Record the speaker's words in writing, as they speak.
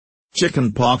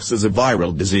Chickenpox is a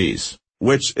viral disease,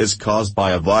 which is caused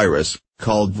by a virus,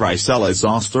 called varicella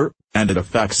zoster, and it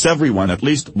affects everyone at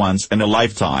least once in a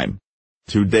lifetime.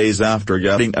 2 days after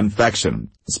getting infection,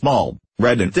 small,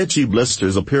 red and itchy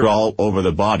blisters appear all over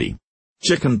the body.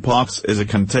 Chickenpox is a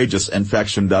contagious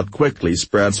infection that quickly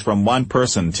spreads from one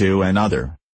person to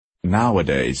another.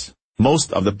 Nowadays,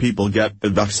 most of the people get the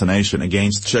vaccination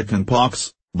against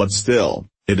chickenpox, but still,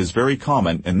 it is very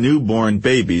common in newborn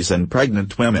babies and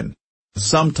pregnant women.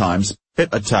 Sometimes, it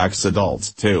attacks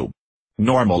adults too.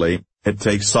 Normally, it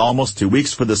takes almost 2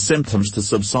 weeks for the symptoms to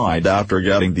subside after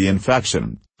getting the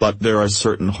infection, but there are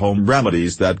certain home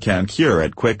remedies that can cure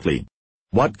it quickly.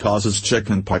 What causes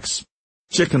chickenpox?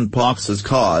 Chickenpox is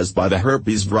caused by the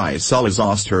herpes varicella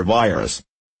zoster virus.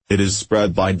 It is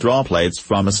spread by droplets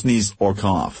from a sneeze or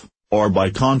cough, or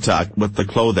by contact with the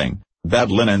clothing, bed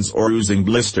linens or oozing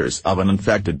blisters of an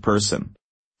infected person.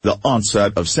 The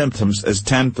onset of symptoms is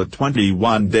 10 to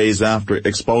 21 days after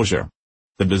exposure.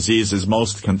 The disease is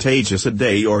most contagious a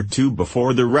day or two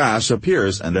before the rash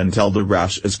appears and until the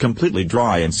rash is completely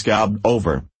dry and scabbed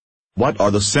over. What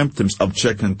are the symptoms of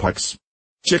chickenpox?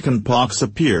 Chickenpox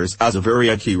appears as a very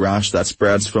icky rash that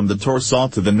spreads from the torso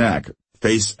to the neck,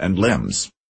 face and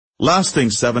limbs. Lasting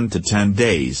 7 to 10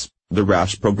 days, the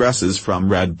rash progresses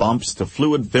from red bumps to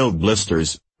fluid-filled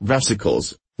blisters,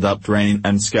 vesicles, that drain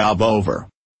and scab over.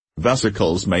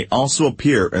 Vesicles may also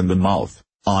appear in the mouth,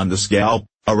 on the scalp,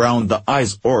 around the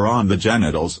eyes or on the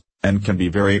genitals, and can be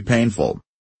very painful.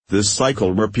 This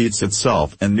cycle repeats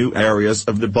itself in new areas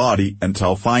of the body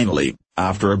until finally,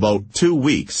 after about 2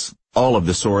 weeks, all of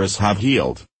the sores have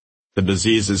healed. The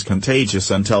disease is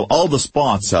contagious until all the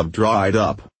spots have dried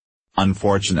up.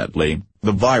 Unfortunately,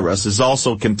 the virus is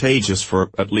also contagious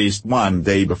for at least 1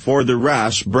 day before the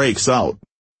rash breaks out.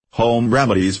 Home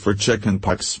remedies for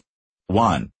chickenpox.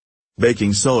 1.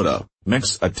 Baking soda.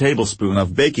 Mix a tablespoon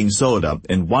of baking soda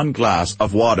in 1 glass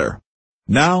of water.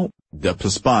 Now, dip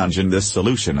a sponge in this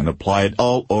solution and apply it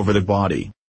all over the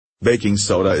body. Baking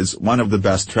soda is one of the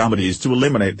best remedies to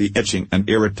eliminate the itching and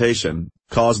irritation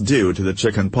caused due to the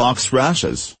chickenpox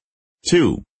rashes.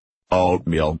 2.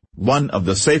 Oatmeal. One of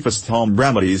the safest home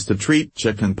remedies to treat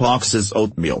chickenpox is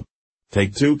oatmeal.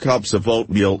 Take 2 cups of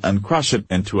oatmeal and crush it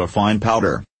into a fine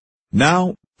powder.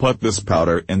 Now, put this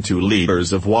powder in 2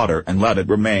 liters of water and let it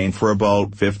remain for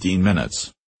about 15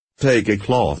 minutes. Take a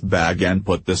cloth bag and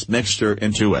put this mixture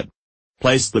into it.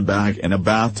 Place the bag in a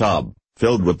bathtub,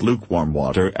 filled with lukewarm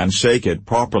water and shake it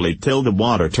properly till the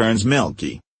water turns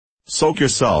milky. Soak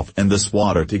yourself in this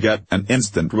water to get an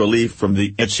instant relief from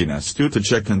the itchiness due to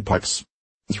chickenpox.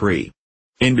 3.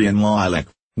 Indian lilac,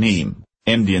 neem.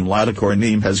 Indian lilac or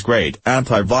neem has great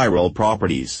antiviral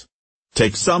properties.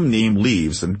 Take some neem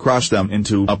leaves and crush them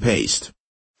into a paste.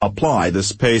 Apply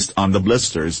this paste on the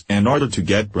blisters in order to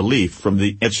get relief from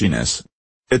the itchiness.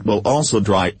 It will also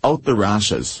dry out the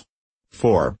rashes.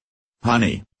 4.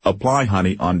 Honey. Apply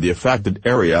honey on the affected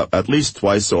area at least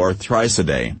twice or thrice a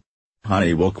day.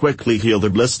 Honey will quickly heal the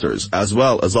blisters as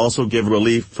well as also give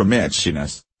relief from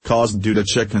itchiness caused due to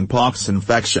chickenpox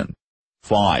infection.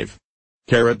 5.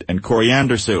 Carrot and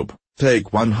coriander soup.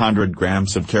 Take 100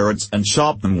 grams of carrots and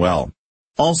chop them well.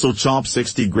 Also chop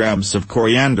 60 grams of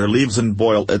coriander leaves and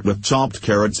boil it with chopped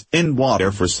carrots in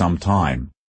water for some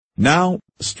time. Now,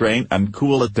 strain and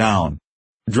cool it down.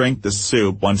 Drink this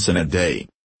soup once in a day.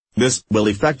 This will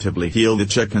effectively heal the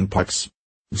chickenpox.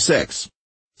 6.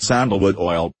 Sandalwood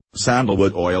oil.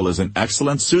 Sandalwood oil is an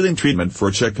excellent soothing treatment for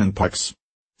chickenpox.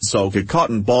 Soak a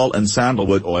cotton ball in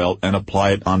sandalwood oil and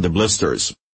apply it on the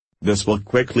blisters. This will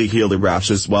quickly heal the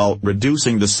rashes while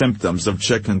reducing the symptoms of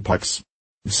chickenpox.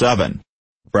 7.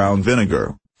 Brown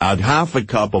vinegar. Add half a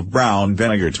cup of brown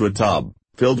vinegar to a tub,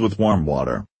 filled with warm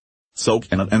water. Soak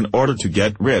in it in order to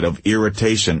get rid of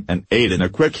irritation and aid in a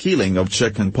quick healing of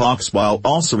chickenpox while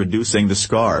also reducing the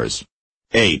scars.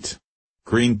 8.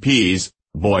 Green peas.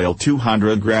 Boil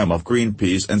 200 grams of green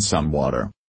peas in some water.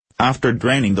 After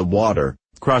draining the water,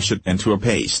 crush it into a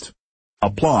paste.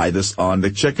 Apply this on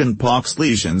the chickenpox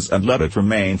lesions and let it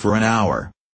remain for an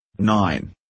hour.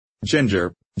 9.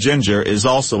 Ginger. Ginger is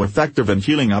also effective in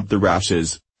healing up the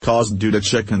rashes caused due to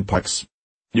chickenpox.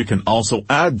 You can also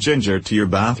add ginger to your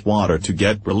bath water to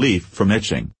get relief from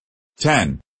itching.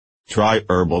 10. Try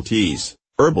herbal teas.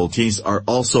 Herbal teas are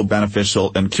also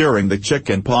beneficial in curing the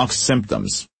chickenpox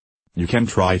symptoms. You can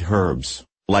try herbs,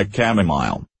 like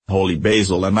chamomile, holy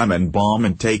basil and lemon balm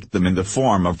and take them in the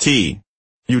form of tea.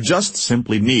 You just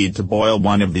simply need to boil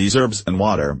one of these herbs in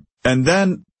water, and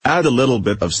then, add a little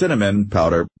bit of cinnamon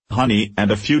powder, honey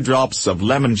and a few drops of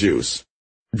lemon juice.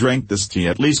 Drink this tea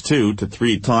at least 2 to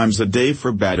 3 times a day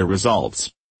for better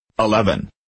results. 11.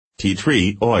 Tea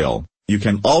tree oil. You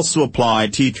can also apply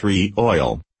tea tree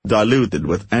oil, diluted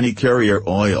with any carrier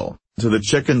oil, to the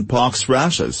chickenpox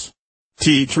rashes.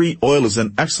 Tea tree oil is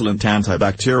an excellent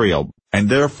antibacterial, and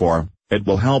therefore, it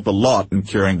will help a lot in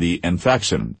curing the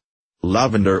infection.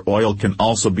 Lavender oil can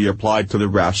also be applied to the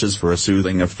rashes for a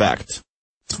soothing effect.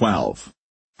 12.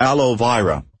 Aloe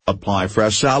vera. Apply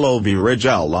fresh aloe vera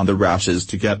gel on the rashes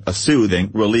to get a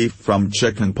soothing relief from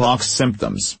chickenpox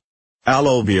symptoms.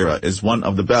 Aloe vera is one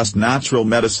of the best natural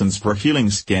medicines for healing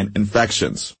skin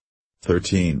infections.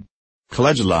 13.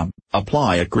 Calendula.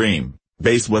 Apply a cream,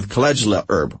 based with calendula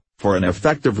herb, for an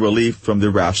effective relief from the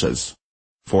rashes.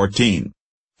 14.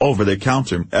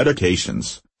 Over-the-counter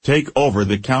medications. Take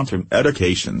over-the-counter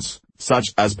medications, such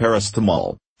as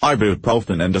paracetamol,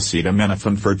 ibuprofen and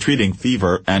acetaminophen for treating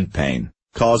fever and pain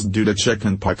caused due to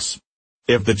chickenpox.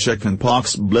 If the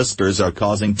chickenpox blisters are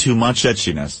causing too much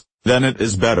itchiness, then it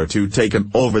is better to take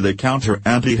an over-the-counter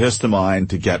antihistamine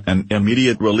to get an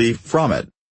immediate relief from it.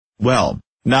 Well,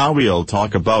 now we'll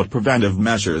talk about preventive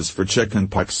measures for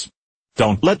chickenpox.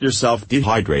 Don't let yourself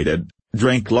dehydrated,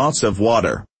 drink lots of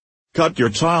water. Cut your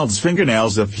child's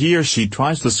fingernails if he or she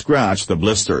tries to scratch the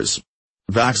blisters.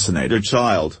 Vaccinate your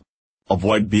child.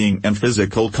 Avoid being in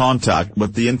physical contact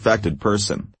with the infected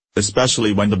person,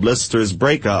 especially when the blisters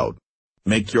break out.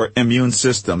 Make your immune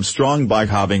system strong by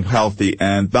having healthy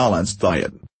and balanced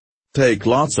diet. Take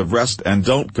lots of rest and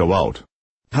don't go out.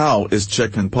 How is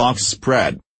chickenpox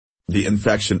spread? The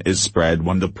infection is spread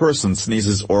when the person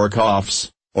sneezes or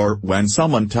coughs, or when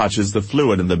someone touches the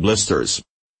fluid in the blisters.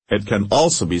 It can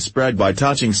also be spread by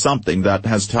touching something that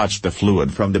has touched the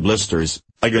fluid from the blisters,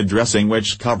 like a dressing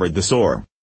which covered the sore.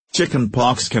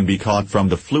 Chickenpox can be caught from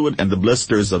the fluid and the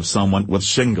blisters of someone with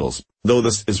shingles, though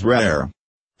this is rare.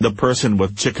 The person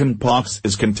with chickenpox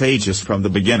is contagious from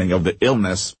the beginning of the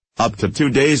illness, up to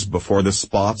 2 days before the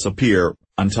spots appear,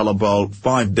 until about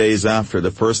 5 days after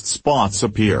the first spots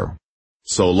appear.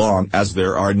 So long as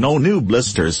there are no new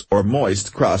blisters or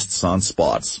moist crusts on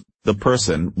spots, the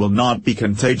person will not be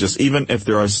contagious even if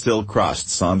there are still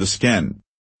crusts on the skin.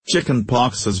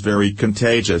 Chickenpox is very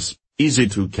contagious, easy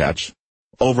to catch.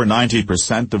 Over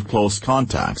 90% of close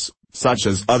contacts, such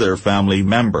as other family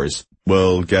members,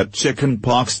 will get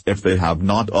chickenpox if they have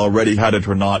not already had it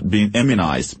or not been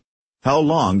immunized. How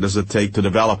long does it take to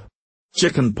develop?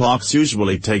 Chickenpox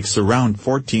usually takes around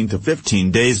 14 to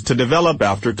 15 days to develop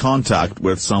after contact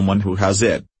with someone who has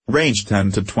it, range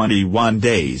 10 to 21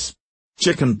 days.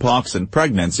 Chickenpox in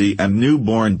pregnancy and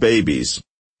newborn babies.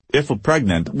 If a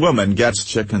pregnant woman gets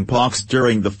chickenpox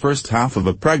during the first half of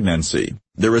a pregnancy,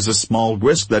 there is a small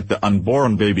risk that the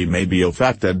unborn baby may be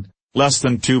affected, less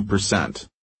than 2%.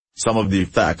 Some of the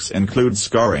effects include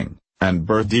scarring and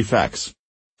birth defects.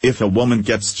 If a woman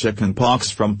gets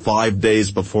chickenpox from 5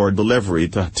 days before delivery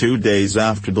to 2 days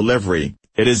after delivery,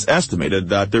 it is estimated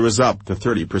that there is up to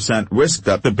 30% risk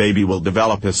that the baby will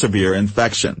develop a severe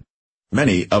infection.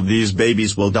 Many of these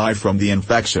babies will die from the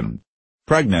infection.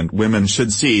 Pregnant women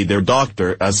should see their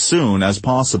doctor as soon as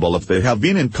possible if they have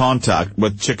been in contact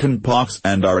with chickenpox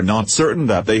and are not certain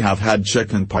that they have had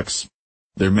chickenpox.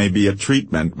 There may be a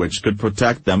treatment which could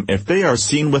protect them if they are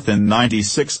seen within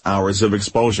 96 hours of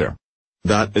exposure.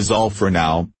 That is all for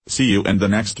now. See you in the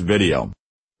next video.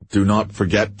 Do not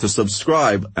forget to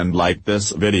subscribe and like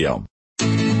this video.